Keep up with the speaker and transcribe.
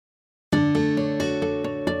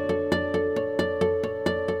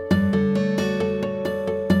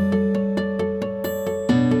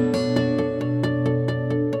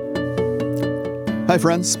Hi,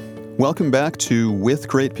 friends. Welcome back to With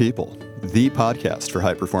Great People, the podcast for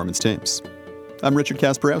high-performance teams. I'm Richard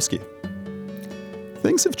Kasparowski.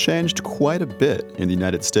 Things have changed quite a bit in the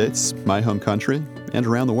United States, my home country, and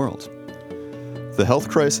around the world. The health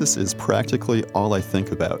crisis is practically all I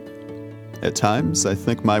think about. At times, I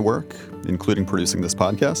think my work, including producing this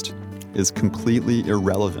podcast, is completely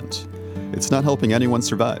irrelevant. It's not helping anyone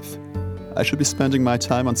survive. I should be spending my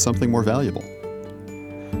time on something more valuable.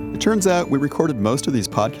 It turns out we recorded most of these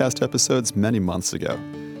podcast episodes many months ago,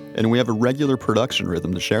 and we have a regular production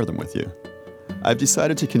rhythm to share them with you. I've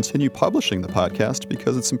decided to continue publishing the podcast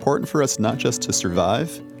because it's important for us not just to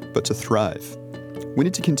survive, but to thrive. We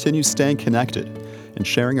need to continue staying connected and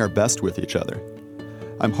sharing our best with each other.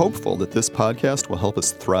 I'm hopeful that this podcast will help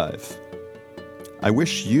us thrive. I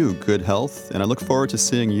wish you good health, and I look forward to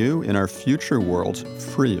seeing you in our future world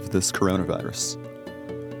free of this coronavirus.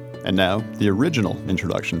 And now, the original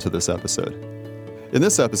introduction to this episode. In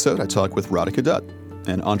this episode, I talk with Radhika Dutt,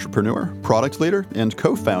 an entrepreneur, product leader, and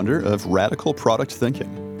co-founder of Radical Product Thinking.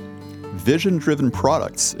 Vision-driven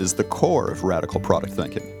products is the core of radical product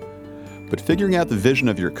thinking. But figuring out the vision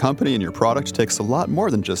of your company and your product takes a lot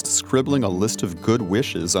more than just scribbling a list of good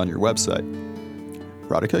wishes on your website.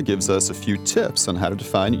 Radhika gives us a few tips on how to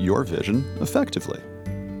define your vision effectively.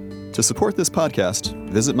 To support this podcast,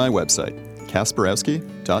 visit my website,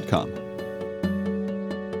 Kasparowski.com.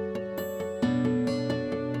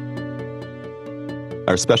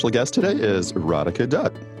 Our special guest today is Radhika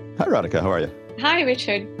Dutt. Hi, Radhika. How are you? Hi,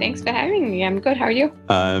 Richard. Thanks for having me. I'm good. How are you?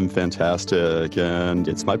 I'm fantastic, and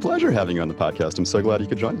it's my pleasure having you on the podcast. I'm so glad you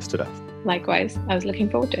could join us today. Likewise. I was looking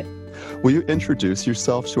forward to it. Will you introduce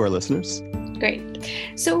yourself to our listeners? Great.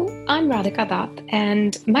 So I'm Radhika Dutt,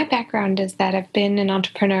 and my background is that I've been an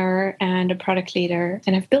entrepreneur and a product leader,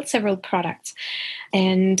 and I've built several products.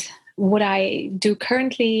 And what I do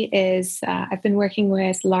currently is I've been working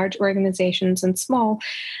with large organizations and small,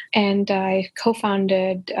 and I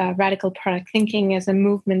co-founded Radical Product Thinking as a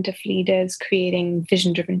movement of leaders creating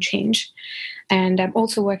vision-driven change. And I'm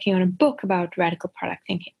also working on a book about radical product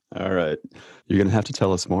thinking. All right. You're going to have to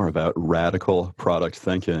tell us more about radical product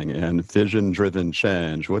thinking and vision-driven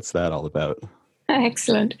change. What's that all about?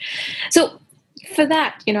 Excellent. So for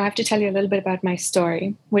that, I have to tell you a little bit about my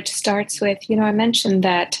story, which starts with, I mentioned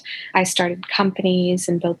that I started companies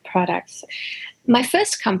and built products. My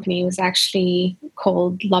first company was actually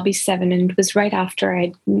called Lobby 7, and it was right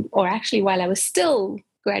after while I was still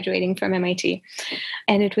graduating from MIT.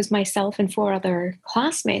 And it was myself and 4 other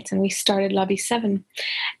classmates, and we started Lobby 7.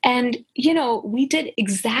 And, we did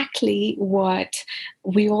exactly what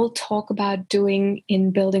we all talk about doing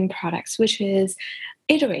in building products, which is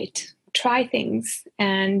iterate, try things,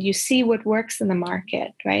 and you see what works in the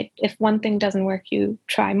market, right? If one thing doesn't work, you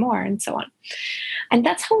try more and so on. And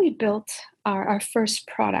that's how we built our first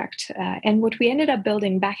product. And what we ended up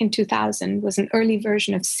building back in 2000 was an early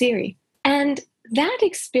version of Siri. And that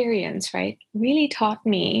experience, right, really taught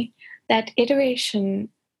me that iteration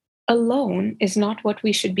alone is not what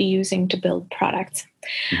we should be using to build products.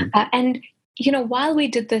 And while we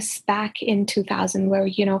did this back in 2000, where,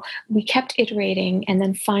 we kept iterating and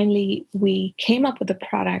then finally we came up with a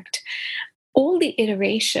product, all the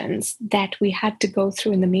iterations that we had to go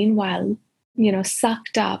through in the meanwhile,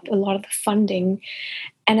 sucked up a lot of the funding.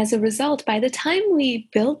 And as a result, by the time we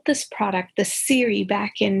built this product, the Siri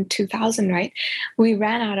back in 2000, right, we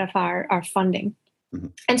ran out of our funding.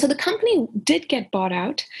 And so the company did get bought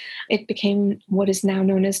out. It became what is now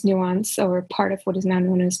known as Nuance, or part of what is now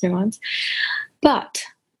known as Nuance. But,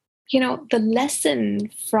 the lesson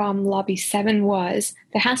from Lobby 7 was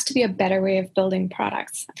there has to be a better way of building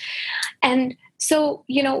products. And so,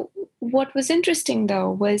 what was interesting, though,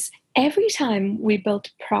 was every time we built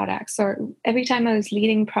products, or every time I was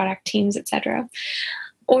leading product teams, et cetera,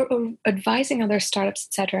 or advising other startups,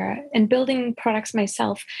 et cetera, and building products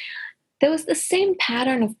myself, there was the same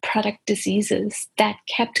pattern of product diseases that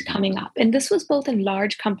kept coming up. And this was both in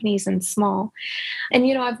large companies and small. And,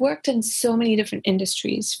 I've worked in so many different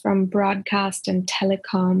industries, from broadcast and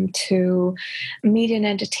telecom to media and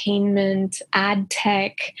entertainment, ad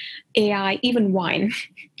tech, AI, even wine.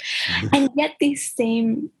 And yet these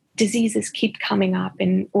same diseases keep coming up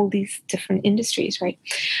in all these different industries, right?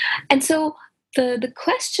 And so the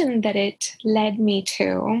question that it led me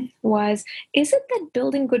to was, is it that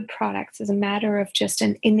building good products is a matter of just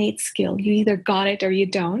an innate skill? You either got it or you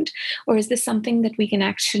don't. Or is this something that we can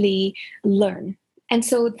actually learn? And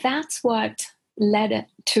so that's what led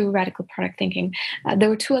to radical product thinking. There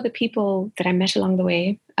were two other people that I met along the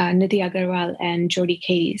way, Nidhi Agarwal and Jody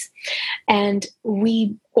Case. And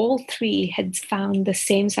we all three had found the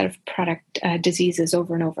same set of product diseases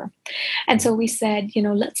over and over. And so we said,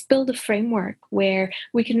 let's build a framework where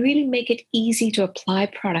we can really make it easy to apply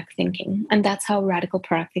product thinking. And that's how radical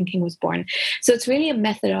product thinking was born. So it's really a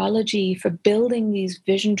methodology for building these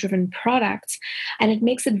vision-driven products. And it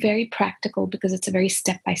makes it very practical because it's a very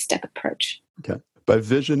step-by-step approach. Okay. By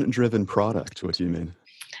vision-driven product, what do you mean?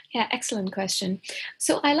 Yeah, excellent question.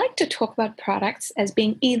 So I like to talk about products as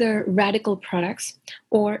being either radical products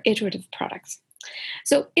or iterative products.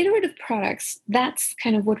 So iterative products, that's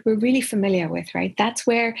kind of what we're really familiar with, right? That's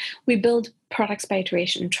where we build products by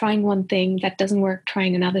iteration, trying one thing that doesn't work,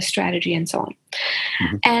 trying another strategy, and so on.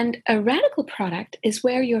 Mm-hmm. And a radical product is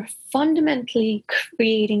where you're fundamentally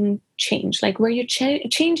creating change, like where you're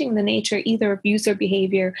changing the nature either of user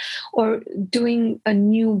behavior or doing a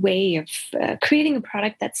new way of creating a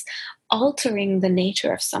product that's altering the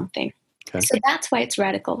nature of something. Okay. So that's why it's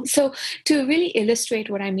radical. So to really illustrate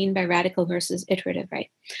what I mean by radical versus iterative, right?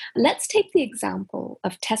 Let's take the example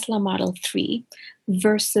of Tesla Model 3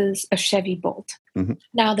 versus a Chevy Bolt. Mm-hmm.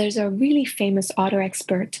 Now, there's a really famous auto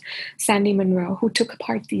expert, Sandy Munro, who took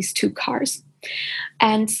apart these two cars.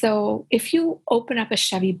 And so if you open up a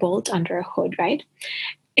Chevy Bolt under a hood, right,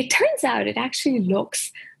 it turns out it actually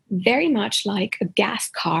looks very much like a gas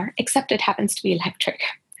car, except it happens to be electric.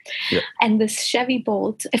 Yeah. And this Chevy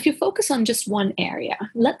Bolt, if you focus on just one area,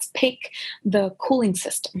 let's pick the cooling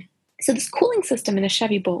system. So this cooling system in a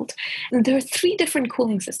Chevy Bolt, there are three different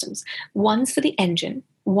cooling systems. One's for the engine,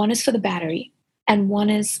 one is for the battery, and one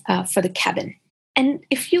is for the cabin. And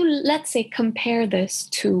if you, let's say, compare this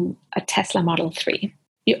to a Tesla Model 3,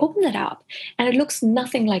 you open it up and it looks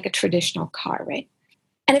nothing like a traditional car, right?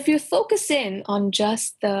 And if you focus in on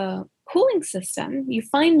just the cooling system, you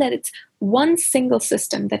find that it's one single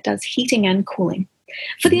system that does heating and cooling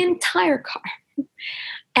for the entire car.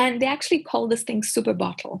 And they actually call this thing Super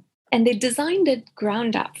Bottle. And they designed it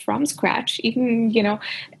ground up from scratch. Even,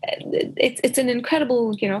 it's an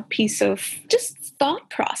incredible, piece of just thought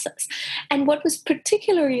process. And what was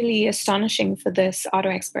particularly astonishing for this auto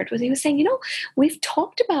expert was he was saying, we've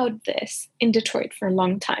talked about this in Detroit for a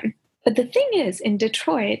long time. But the thing is, in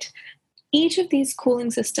Detroit, each of these cooling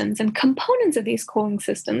systems and components of these cooling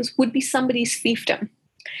systems would be somebody's fiefdom.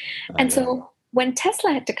 And so when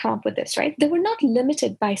Tesla had to come up with this, right, they were not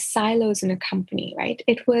limited by silos in a company, right?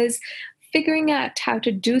 It was figuring out how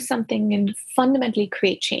to do something and fundamentally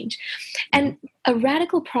create change. And a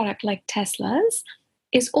radical product like Tesla's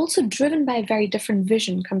is also driven by a very different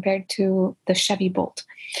vision compared to the Chevy Bolt.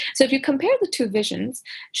 So if you compare the two visions,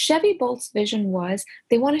 Chevy Bolt's vision was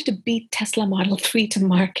they wanted to beat Tesla Model 3 to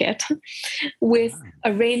market with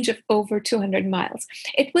a range of over 200 miles.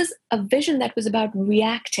 It was a vision that was about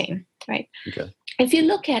reacting, right? Okay. If you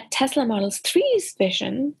look at Tesla Model 3's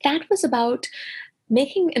vision, that was about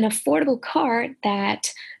making an affordable car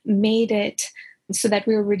that made it so that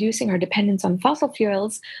we were reducing our dependence on fossil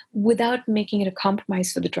fuels without making it a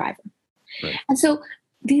compromise for the driver. Right. And so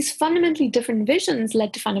these fundamentally different visions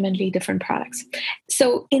led to fundamentally different products.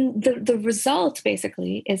 So in the result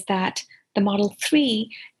basically is that the Model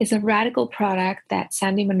 3 is a radical product that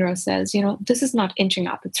Sandy Munro says, this is not inching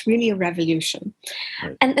up. It's really a revolution.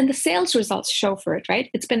 Right. And the sales results show for it, right?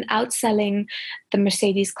 It's been outselling the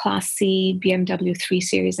Mercedes Class C, BMW 3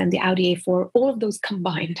 Series, and the Audi A4, all of those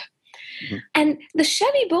combined. Mm-hmm. And the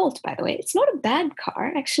Chevy Bolt, by the way, it's not a bad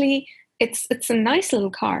car. Actually, it's a nice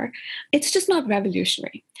little car. It's just not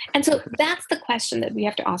revolutionary. And so that's the question that we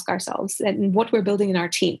have to ask ourselves and what we're building in our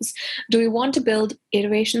teams. Do we want to build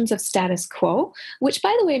iterations of status quo, which,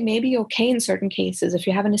 by the way, may be okay in certain cases. If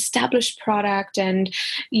you have an established product and,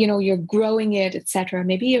 you're growing it, etc.,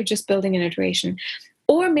 maybe you're just building an iteration.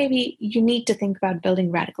 Or maybe you need to think about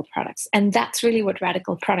building radical products. And that's really what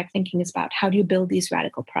radical product thinking is about. How do you build these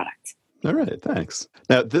radical products? All right, thanks.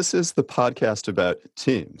 Now, this is the podcast about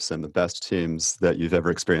teams and the best teams that you've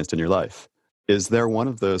ever experienced in your life. Is there one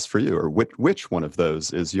of those for you, or which one of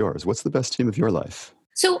those is yours? What's the best team of your life?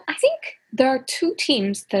 So I think there are two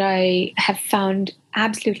teams that I have found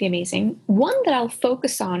absolutely amazing. One that I'll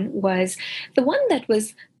focus on was the one that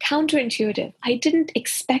was counterintuitive. I didn't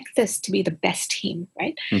expect this to be the best team,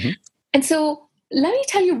 right? Mm-hmm. And so let me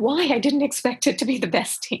tell you why I didn't expect it to be the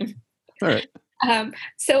best team. All right.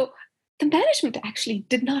 So the management actually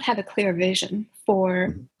did not have a clear vision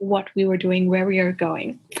for what we were doing, where we are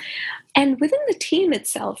going. And within the team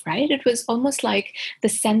itself, right, it was almost like the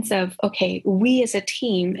sense of, okay, we as a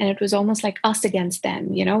team, and it was almost like us against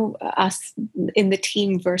them, us in the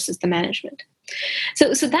team versus the management.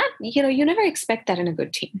 So that, you never expect that in a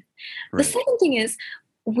good team. The Right. second thing is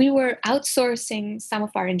we were outsourcing some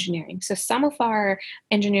of our engineering. So some of our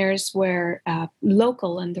engineers were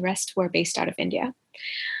local and the rest were based out of India.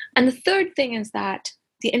 And the third thing is that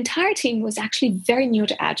the entire team was actually very new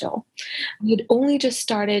to Agile. We had only just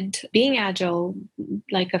started being Agile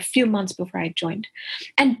like a few months before I joined.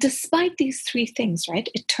 And despite these three things, right,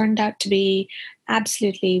 it turned out to be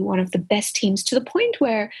absolutely one of the best teams, to the point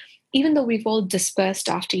where even though we've all dispersed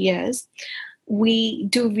after years, we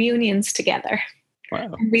do reunions together.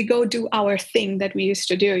 Wow. We go do our thing that we used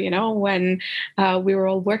to do, when we were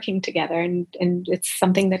all working together. And it's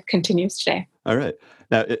something that continues today. All right.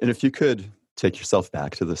 Now, and if you could take yourself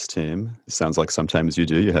back to this team, it sounds like sometimes you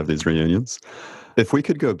do, you have these reunions. If we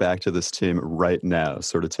could go back to this team right now,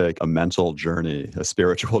 sort of take a mental journey, a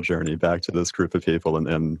spiritual journey back to this group of people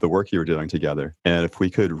and the work you were doing together. And if we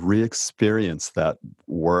could re-experience that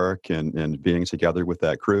work and being together with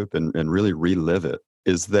that group and really relive it,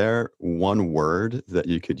 is there one word that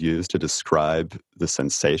you could use to describe the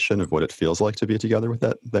sensation of what it feels like to be together with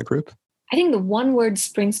that group? I think the one word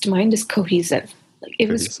springs to mind is cohesive. Like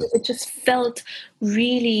Cohesive. it just felt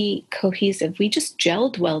really cohesive. We just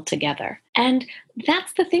gelled well together. And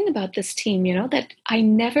that's the thing about this team, that I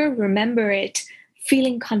never remember it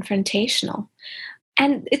feeling confrontational.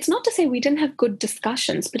 And it's not to say we didn't have good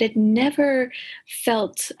discussions, but it never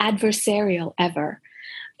felt adversarial ever.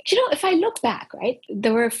 If I look back, right,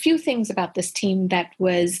 there were a few things about this team that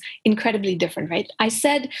was incredibly different, right? I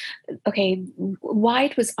said, okay, why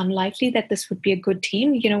it was unlikely that this would be a good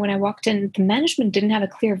team. When I walked in, the management didn't have a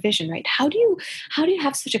clear vision, right? How do you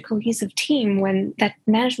have such a cohesive team when that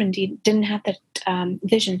management didn't have that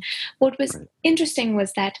vision? What was Right. interesting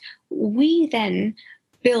was that we then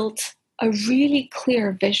built a really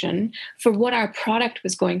clear vision for what our product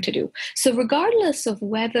was going to do. So regardless of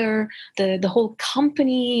whether the whole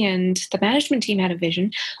company and the management team had a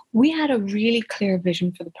vision, we had a really clear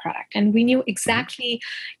vision for the product. And we knew Mhm. exactly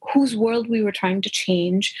whose world we were trying to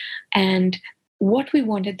change and what we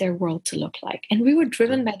wanted their world to look like. And we were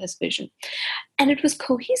driven by this vision. And it was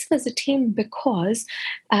cohesive as a team because,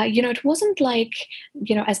 it wasn't like,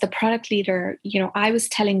 as the product leader, I was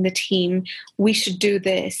telling the team we should do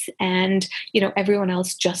this and, everyone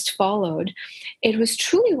else just followed. It was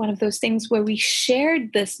truly one of those things where we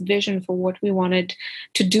shared this vision for what we wanted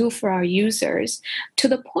to do for our users, to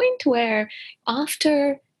the point where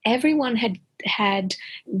after everyone had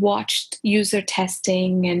watched user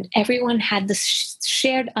testing and everyone had this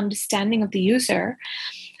shared understanding of the user,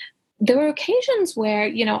 there were occasions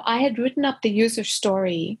where, I had written up the user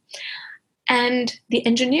story and the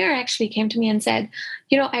engineer actually came to me and said,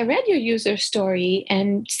 I read your user story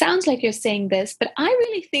and sounds like you're saying this, but I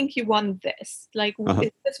really think you want this. Like, Uh-huh.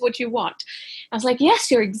 is this what you want? I was like,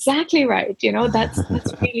 yes, you're exactly right. That's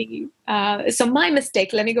really, so my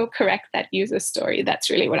mistake. Let me go correct that user story. That's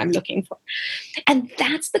really what I'm looking for. And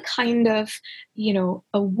that's the kind of,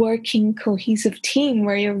 a working cohesive team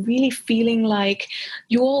where you're really feeling like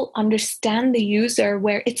you all understand the user,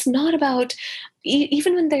 where it's not about,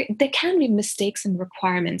 even when there can be mistakes in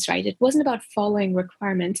requirements, right? It wasn't about following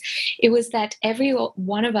requirements. It was that every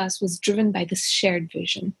one of us was driven by this shared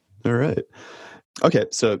vision. All right. Okay,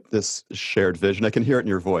 so this shared vision, I can hear it in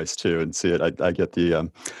your voice too and see it. I get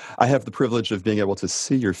I have the privilege of being able to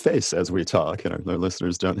see your face as we talk, and our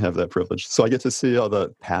listeners don't have that privilege. So I get to see all the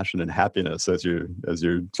passion and happiness as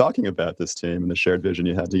you're talking about this team and the shared vision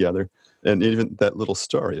you had together. And even that little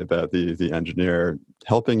story about the engineer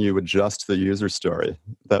helping you adjust the user story.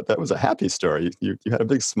 That was a happy story. You had a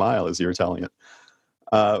big smile as you were telling it.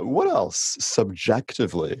 What else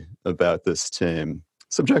subjectively about this team,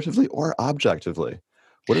 subjectively or objectively?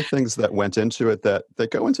 What are things that went into it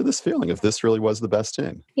that go into this feeling of this really was the best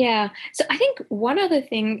team? Yeah. So I think one other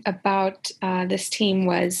thing about this team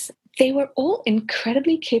was they were all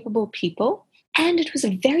incredibly capable people. And it was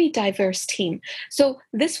a very diverse team. So,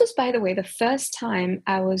 this was, by the way, the first time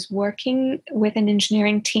I was working with an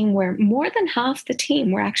engineering team where more than half the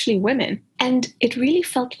team were actually women. And it really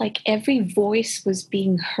felt like every voice was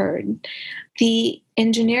being heard. The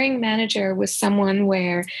engineering manager was someone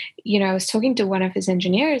where, I was talking to one of his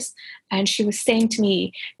engineers and she was saying to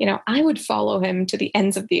me, I would follow him to the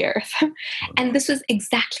ends of the earth. And this was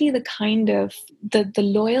exactly the kind of the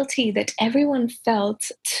loyalty that everyone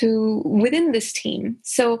felt to within this team.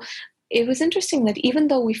 So it was interesting that even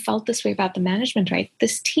though we felt this way about the management, right,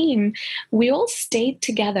 this team, we all stayed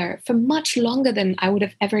together for much longer than I would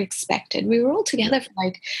have ever expected. We were all together for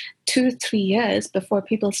like 2-3 years before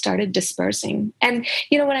people started dispersing. And,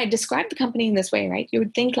 when I describe the company in this way, right, you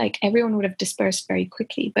would think like everyone would have dispersed very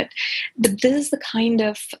quickly. But this is the kind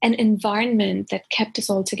of an environment that kept us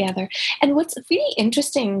all together. And what's really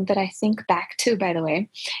interesting that I think back to, by the way,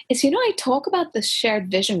 is, I talk about this shared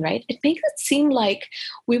vision, right? It makes it seem like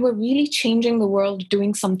we were really changing the world,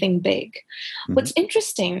 doing something big. Mm-hmm. What's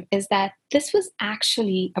interesting is that this was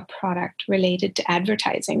actually a product related to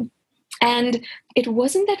advertising. And it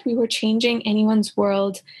wasn't that we were changing anyone's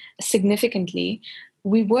world significantly.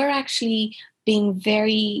 We were actually being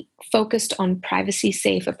very focused on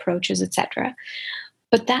privacy-safe approaches, etc.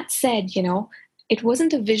 But that said, it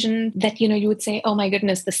wasn't a vision that, you would say, oh my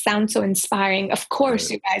goodness, this sounds so inspiring. Of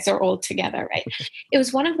course, you guys are all together, right? It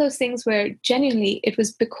was one of those things where genuinely it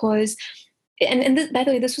was because, and this, by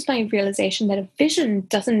the way, this was my realization that a vision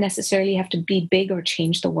doesn't necessarily have to be big or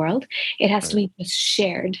change the world. It has to be just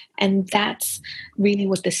shared. And that's really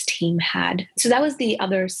what this team had. So that was the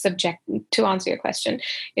other subject, to answer your question,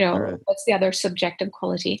 what's the other subjective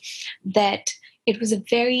quality? That it was a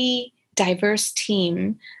very diverse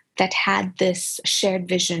team that had this shared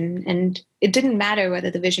vision, and it didn't matter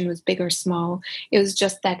whether the vision was big or small. It was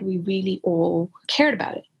just that we really all cared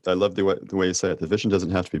about it. I love the way you say it. The vision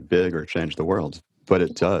doesn't have to be big or change the world, but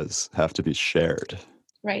it does have to be shared.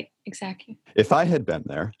 Right, exactly. If I had been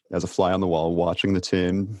there as a fly on the wall, watching the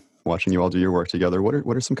team, watching you all do your work together, what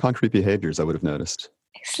are some concrete behaviors I would have noticed?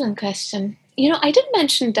 Excellent question. I did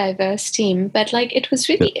mention diverse team, but it was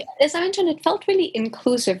really, as I mentioned, it felt really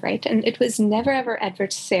inclusive, right? And it was never ever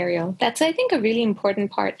adversarial. That's, I think, a really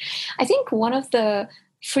important part. I think one of the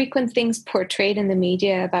frequent things portrayed in the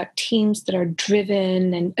media about teams that are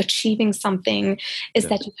driven and achieving something is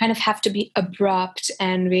that you kind of have to be abrupt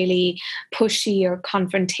and really pushy or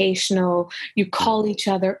confrontational. You call each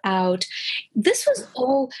other out. This was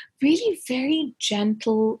all really very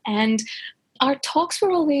gentle, and our talks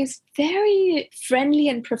were always very friendly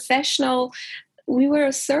and professional. We were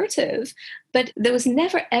assertive, but there was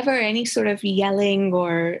never, ever any sort of yelling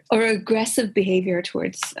or aggressive behavior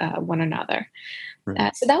towards one another.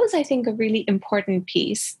 Right. So that was, I think, a really important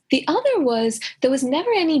piece. The other was there was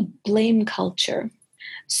never any blame culture.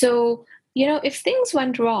 So, if things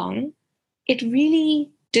went wrong, it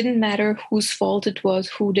really didn't matter whose fault it was,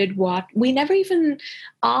 who did what. We never even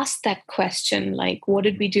asked that question, like, what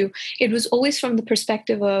did we do? It was always from the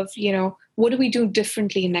perspective of, what do we do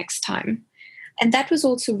differently next time? And that was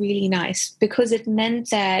also really nice because it meant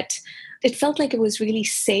that it felt like it was really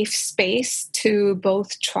safe space to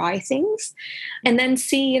both try things and then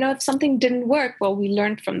see, if something didn't work, well, we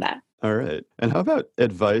learned from that. All right. And how about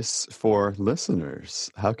advice for listeners?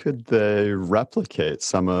 How could they replicate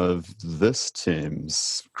some of this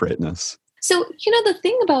team's greatness? So, the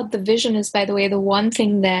thing about the vision is, by the way, the one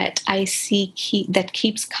thing that I see that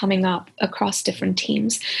keeps coming up across different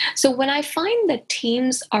teams. So when I find that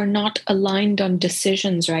teams are not aligned on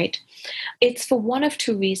decisions, right, it's for one of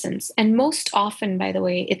two reasons. And most often, by the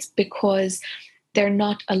way, it's because they're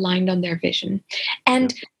not aligned on their vision.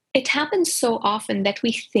 And it happens so often that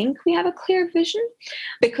we think we have a clear vision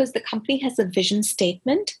because the company has a vision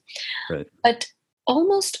statement. Right. But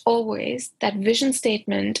almost always that vision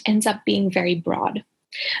statement ends up being very broad.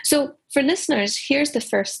 So for listeners, here's the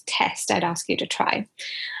first test I'd ask you to try.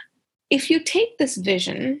 If you take this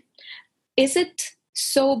vision, is it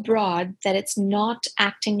so broad that it's not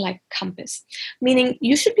acting like a compass? Meaning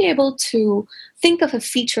you should be able to think of a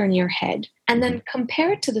feature in your head and then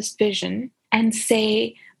compare it to this vision and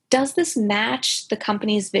say, does this match the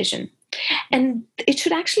company's vision? And it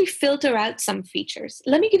should actually filter out some features.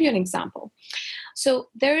 Let me give you an example. So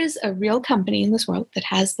there is a real company in this world that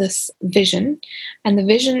has this vision, and the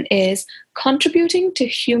vision is contributing to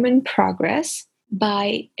human progress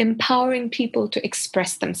by empowering people to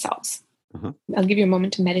express themselves. Uh-huh. I'll give you a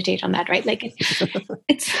moment to meditate on that, right? Like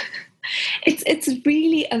it's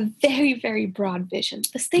really a very, very broad vision.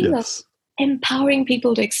 This thing of empowering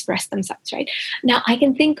people to express themselves, right? Now, I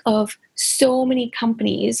can think of so many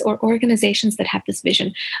companies or organizations that have this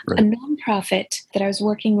vision. Right. A nonprofit that I was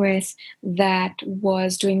working with that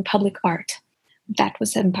was doing public art, that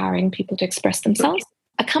was empowering people to express themselves.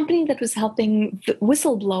 A company that was helping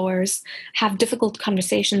whistleblowers have difficult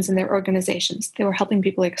conversations in their organizations. They were helping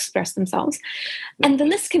people express themselves. And the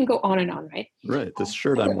list can go on and on, right? Right. This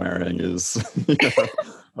shirt I'm wearing is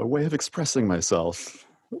a way of expressing myself.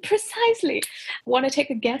 Precisely. Want to take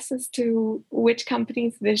a guess as to which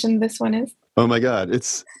company's vision this one is? Oh my God.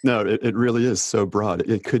 It really is so broad.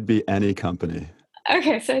 It could be any company.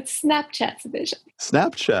 Okay, so it's Snapchat's vision.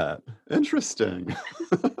 Snapchat. Interesting.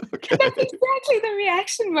 Okay. That's exactly the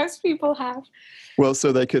reaction most people have. Well,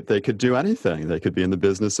 so they could do anything. They could be in the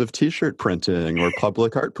business of t-shirt printing or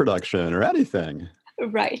public art production or anything.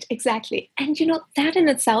 Right, exactly. And that in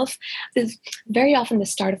itself is very often the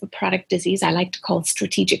start of a product disease I like to call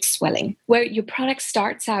strategic swelling, where your product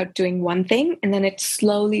starts out doing one thing and then it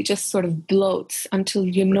slowly just sort of bloats until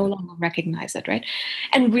you no Right. longer recognize it, right?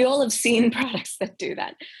 And we all have seen products that do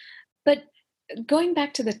that. But going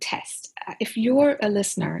back to the test, if you're a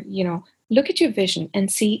listener, look at your vision and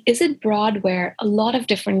see, is it broad where a lot of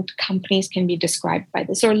different companies can be described by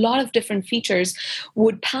this, or a lot of different features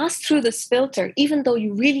would pass through this filter, even though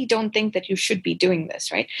you really don't think that you should be doing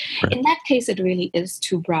this, right? Right. In that case, it really is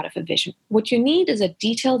too broad of a vision. What you need is a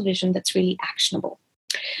detailed vision that's really actionable.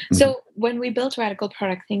 Mhm. So when we built Radical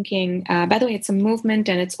Product Thinking, by the way, it's a movement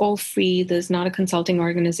and it's all free. There's not a consulting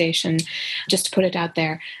organization, just to put it out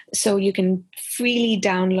there. So you can freely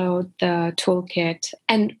download the toolkit.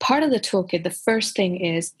 And part of the toolkit, the first thing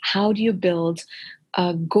is, how do you build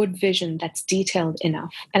a good vision that's detailed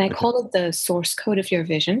enough? And I Okay. call it the source code of your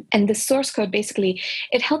vision. And the source code, basically,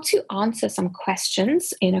 it helps you answer some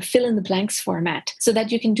questions in a fill in the blanks format so that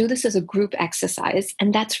you can do this as a group exercise.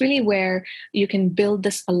 And that's really where you can build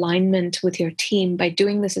this alignment with your team by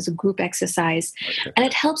doing this as a group exercise. Okay. And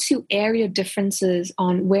it helps you air your differences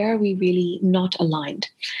on where are we really not aligned.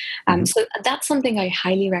 Mhm. So that's something I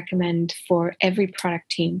highly recommend for every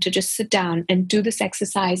product team, to just sit down and do this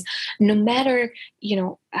exercise, no matter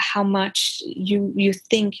how much you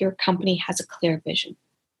think your company has a clear vision.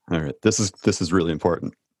 All right. This is really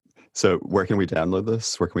important. So where can we download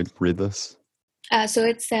this? Where can we read this? So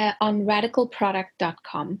it's on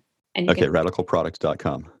radicalproduct.com, and you Okay, can,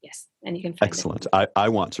 radicalproduct.com. yes, and you can find Excellent. it. I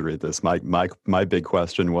want to read this. My big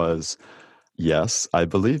question was, yes, I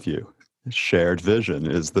believe you. Shared vision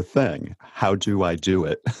is the thing. How do I do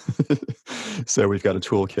it? So we've got a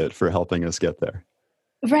toolkit for helping us get there.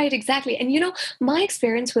 Right, exactly. And my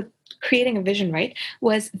experience with creating a vision, right,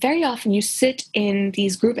 was very often you sit in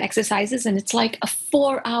these group exercises and it's like a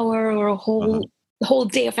 4 hour or a Uh-huh. whole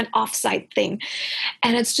day of an offsite thing.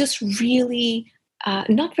 And it's just really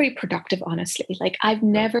not very productive, honestly. Like Right.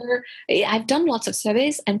 I've done lots of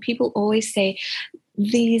surveys and people always say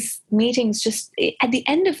these meetings, just at the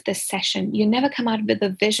end of this session, you never come out with a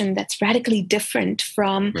vision that's radically different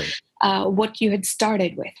from Right. what you had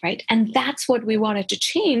started with, right? And that's what we wanted to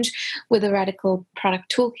change with the Radical Product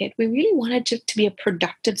Toolkit. We really wanted it to be a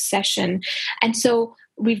productive session. And so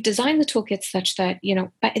we've designed the toolkit such that,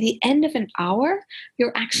 by the end of an hour,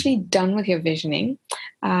 you're actually done with your visioning.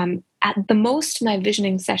 At the most, my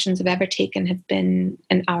visioning sessions I've ever taken have been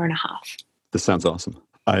an hour and a half. This sounds awesome.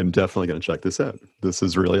 I'm definitely going to check this out. This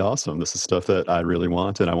is really awesome. This is stuff that I really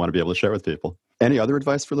want and I want to be able to share with people. Any other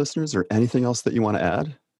advice for listeners or anything else that you want to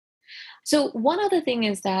add? So, one other thing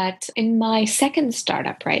is that in my second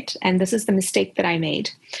startup, right, and this is the mistake that I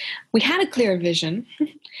made, we had a clear vision.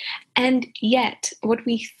 And yet, what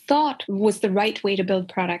we thought was the right way to build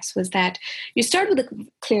products was that you start with a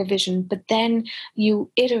clear vision, but then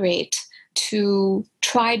you iterate to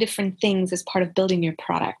try different things as part of building your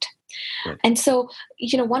product. Right. And so,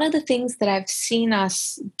 one of the things that I've seen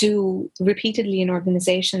us do repeatedly in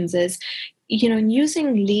organizations is, in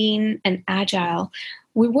using lean and agile,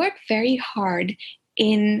 we work very hard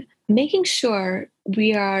in making sure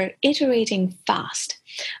we are iterating fast.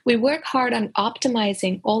 We work hard on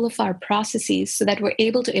optimizing all of our processes so that we're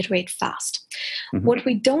able to iterate fast. Mhm. What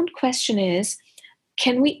we don't question is,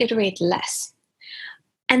 can we iterate less?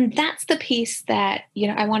 And that's the piece that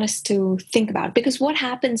I want us to think about, because what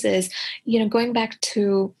happens is, going back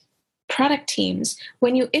to product teams,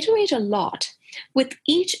 when you iterate a lot, with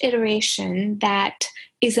each iteration that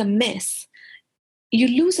is a miss, you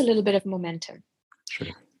lose a little bit of momentum. Sure.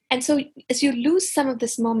 And so as you lose some of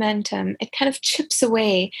this momentum, it kind of chips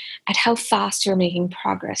away at how fast you're making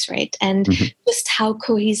progress, right? And Mhm. just how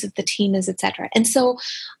cohesive the team is, et cetera. And so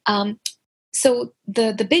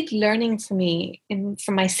the big learning for me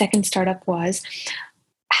from my second startup was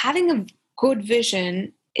having a good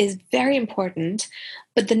vision is very important,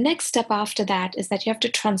 but the next step after that is that you have to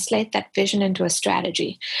translate that vision into a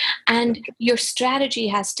strategy, and your strategy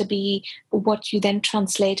has to be what you then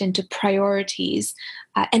translate into priorities,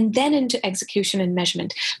 and then into execution and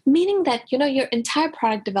measurement, meaning that your entire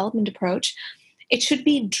product development approach, it should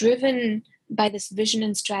be driven by this vision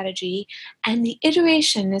and strategy. And the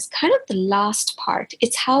iteration is kind of the last part.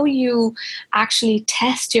 It's how you actually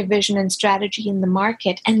test your vision and strategy in the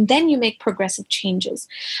market, and then you make progressive changes.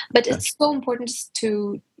 But Okay. it's so important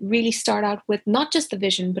to really start out with not just the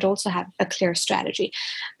vision, but also have a clear strategy.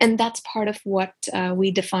 And that's part of what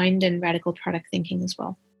we defined in Radical Product Thinking as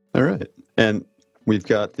well. All right. And We've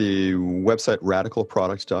got the website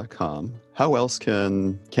radicalproduct.com. How else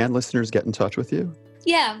can listeners get in touch with you?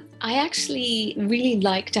 Yeah, I actually really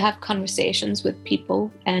like to have conversations with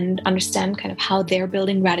people and understand kind of how they're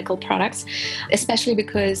building radical products, especially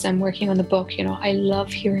because I'm working on the book. I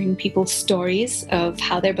love hearing people's stories of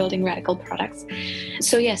how they're building radical products.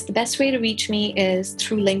 So yes, the best way to reach me is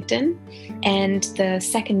through LinkedIn, and the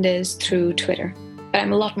second is through Twitter. But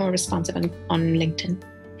I'm a lot more responsive on LinkedIn.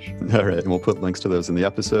 All right, and we'll put links to those in the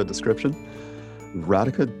episode description.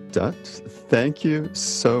 Radhika Dutt, thank you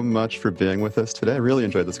so much for being with us today. I really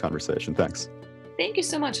enjoyed this conversation. Thanks. Thank you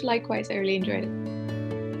so much. Likewise, I really enjoyed it.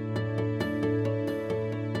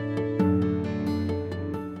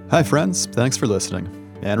 Hi, friends. Thanks for listening.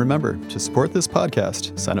 And remember, to support this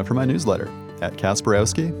podcast, sign up for my newsletter at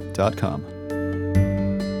kasperowski.com.